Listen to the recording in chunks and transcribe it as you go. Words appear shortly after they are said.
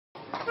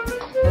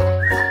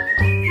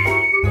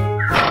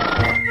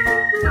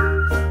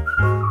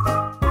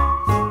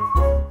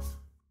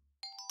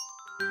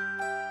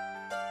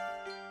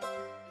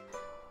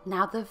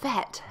the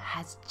vet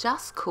has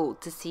just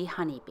called to see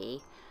Honeybee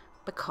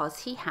because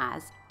he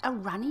has a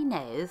runny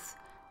nose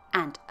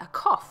and a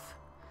cough,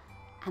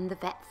 and the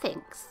vet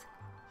thinks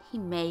he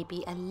may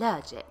be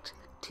allergic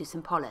to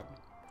some pollen.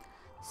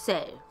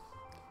 So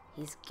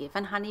he's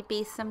given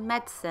Honeybee some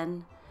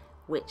medicine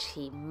which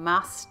he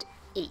must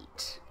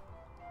eat.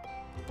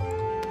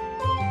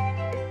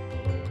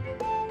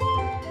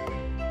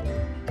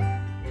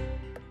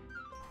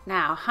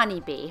 Now,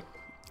 Honeybee,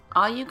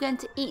 are you going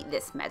to eat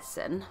this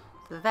medicine?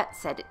 The vet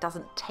said it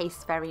doesn't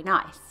taste very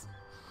nice.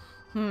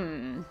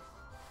 So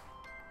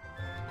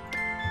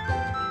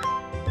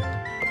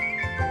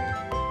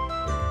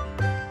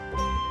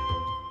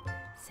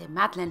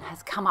Madeline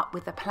has come up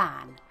with a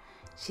plan.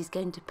 She's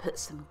going to put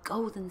some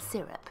golden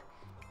syrup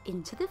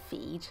into the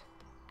feed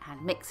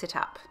and mix it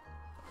up.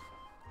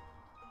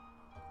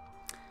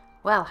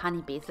 Well,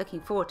 Honeybee's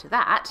looking forward to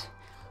that.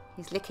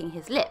 He's licking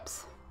his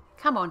lips.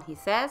 Come on, he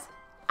says.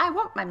 I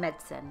want my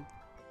medicine.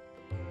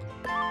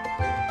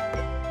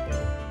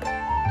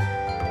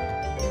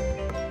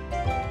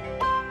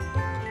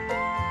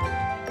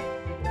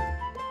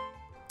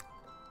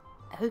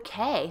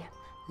 Okay,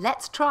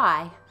 let's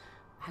try.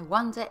 I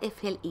wonder if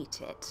he'll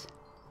eat it.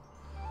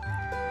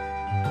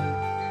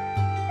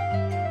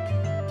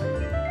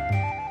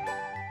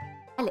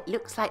 Well, it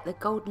looks like the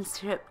golden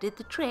syrup did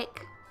the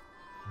trick.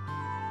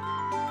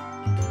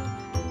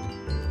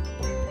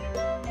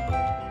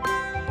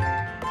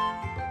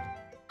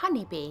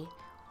 Honeybee,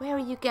 where are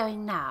you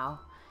going now?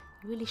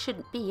 You really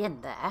shouldn't be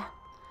in there.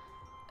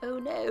 Oh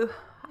no,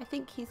 I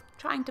think he's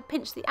trying to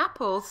pinch the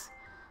apples.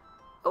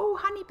 Oh,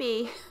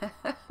 Honeybee,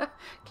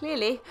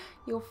 clearly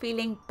you're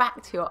feeling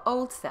back to your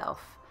old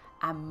self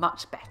and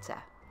much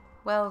better.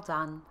 Well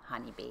done,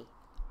 Honeybee.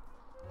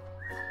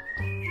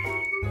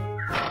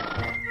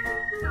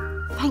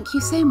 Thank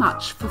you so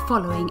much for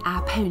following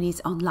our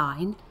ponies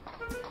online.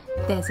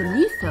 There's a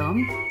new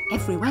film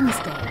every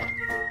Wednesday.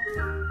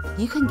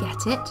 You can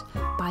get it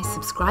by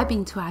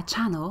subscribing to our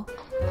channel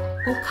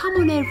or come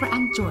on over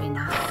and join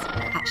us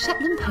at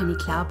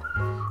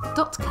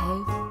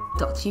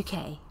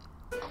shetlandponyclub.co.uk.